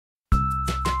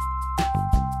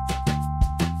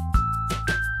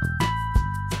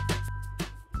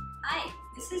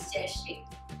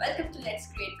welcome to Let's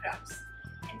Create Crafts.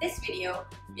 In this video,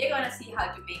 we are going to see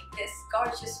how to make this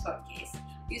gorgeous phone case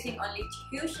using only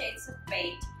 2 shades of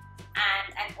paint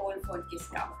and an old phone case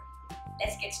cover.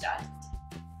 Let's get started.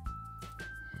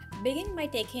 Begin by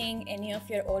taking any of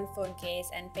your old phone case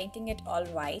and painting it all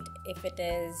white if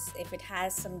it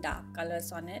has some dark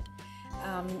colors on it.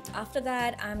 After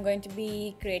that, I'm going to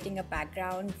be creating a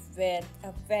background with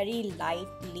a very light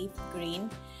leaf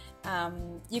green.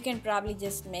 You can probably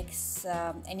just mix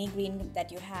any green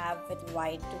that you have with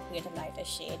white to create a lighter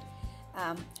shade.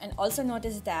 And also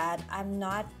notice that I'm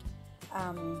not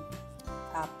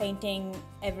painting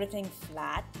everything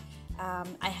flat.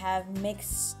 I have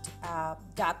mixed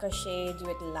darker shades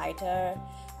with lighter.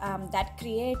 That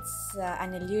creates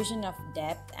an illusion of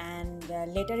depth, and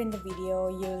later in the video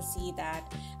you'll see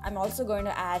that I'm also going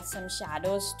to add some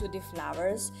shadows to the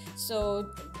flowers, so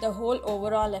the whole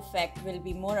overall effect will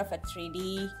be more of a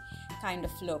 3D kind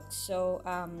of look. So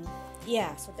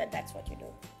yeah, so that's what you do.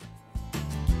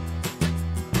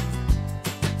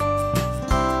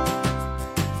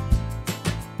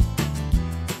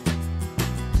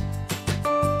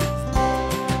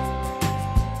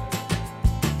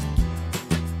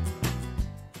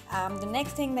 The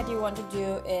next thing that you want to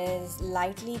do is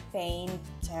lightly paint,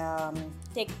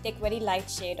 take very light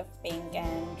shade of pink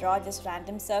and draw just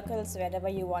random circles wherever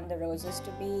you want the roses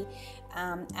to be,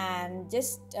 and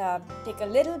just take a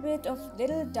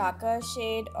little darker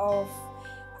shade of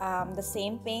the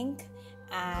same pink,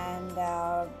 and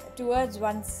towards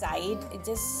one side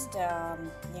just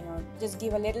just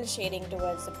give a little shading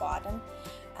towards the bottom.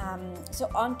 So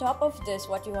on top of this,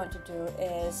 what you want to do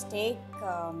is take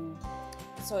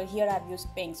so here I've used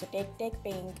pink, so take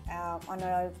pink on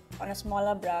a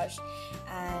smaller brush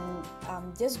and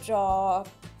just draw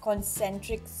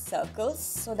concentric circles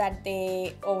so that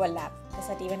they overlap. Does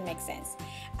that even make sense?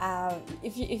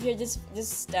 If you just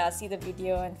see the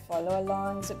video and follow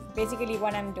along. So basically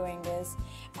what I'm doing is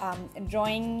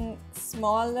drawing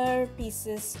smaller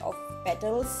pieces of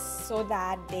petals so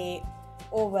that they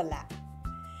overlap.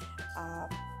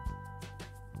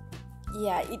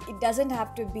 Yeah, it doesn't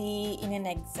have to be in an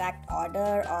exact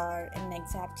order or an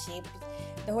exact shape.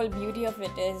 The whole beauty of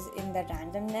it is in the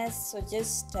randomness. So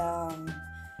just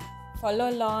follow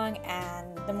along,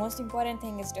 and the most important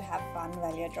thing is to have fun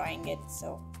while you're drawing it.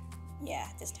 So yeah,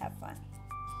 just have fun.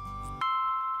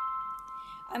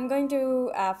 I'm going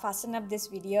to fasten up this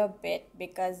video a bit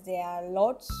because there are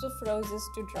lots of roses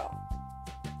to draw.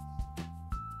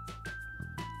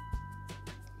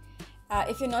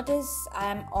 If you notice,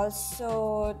 I'm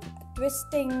also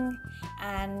twisting,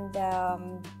 and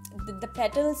the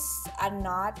petals are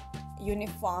not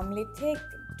uniformly thick.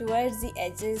 Towards the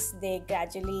edges they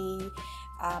gradually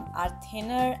are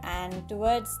thinner, and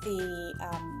towards the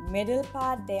middle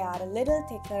part they are a little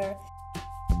thicker.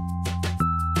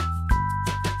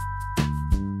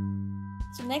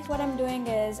 So next what I'm doing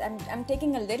is I'm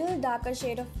taking a little darker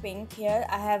shade of pink here.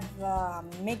 I have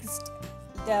mixed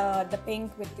the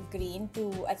pink with the green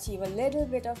to achieve a little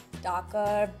bit of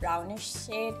darker brownish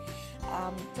shade.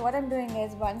 So what I'm doing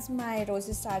is, once my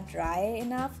roses are dry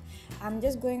enough, I'm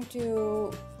just going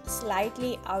to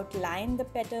slightly outline the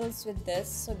petals with this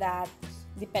so that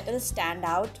the petals stand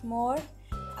out more,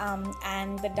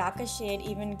 and the darker shade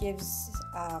even gives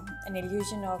an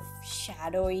illusion of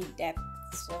shadowy depth,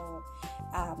 so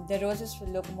the roses will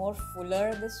look more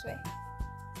fuller this way.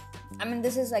 I mean,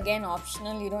 this is again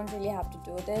optional, you don't really have to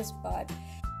do this, but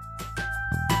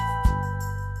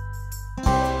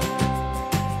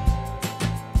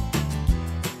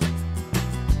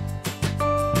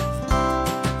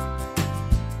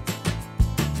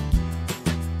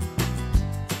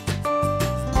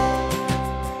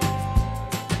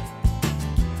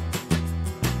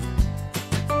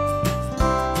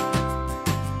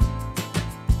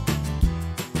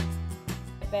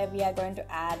where we are going to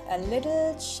add a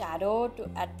little shadow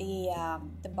at the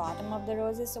bottom of the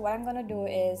roses. So what I'm going to do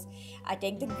is I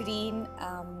take the green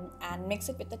and mix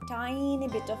it with a tiny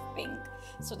bit of pink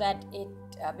so that it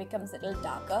becomes a little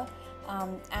darker,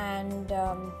 and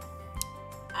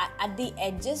at the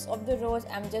edges of the rose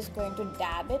I'm just going to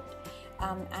dab it,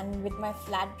 and with my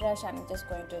flat brush I'm just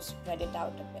going to spread it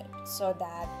out a bit so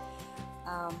that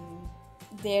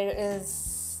there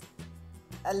is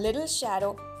a little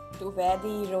shadow to where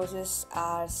the roses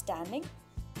are standing.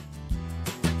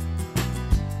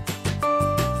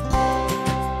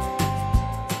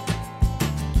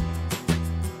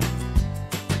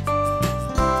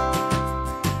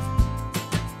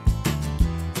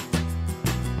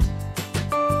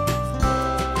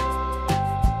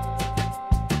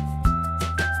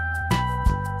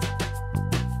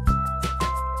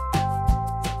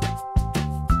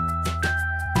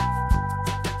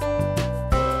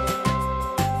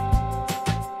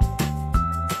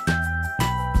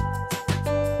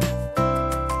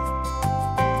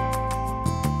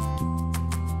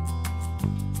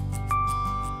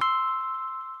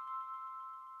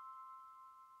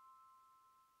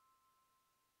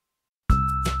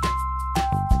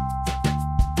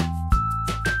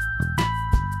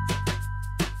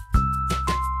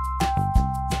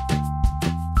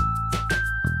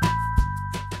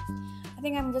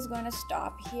 I'm just going to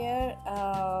stop here.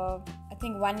 I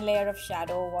think one layer of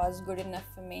shadow was good enough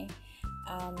for me.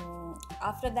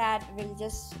 After that, we'll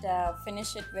just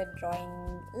finish it with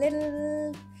drawing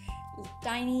little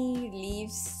tiny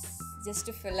leaves just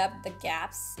to fill up the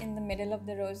gaps in the middle of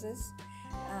the roses.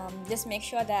 Just make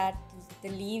sure that the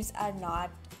leaves are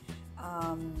not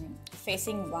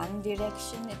facing one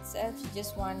direction itself. You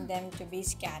just want them to be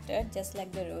scattered just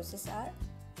like the roses are.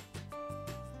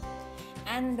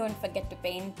 And don't forget to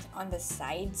paint on the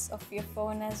sides of your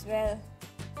phone as well.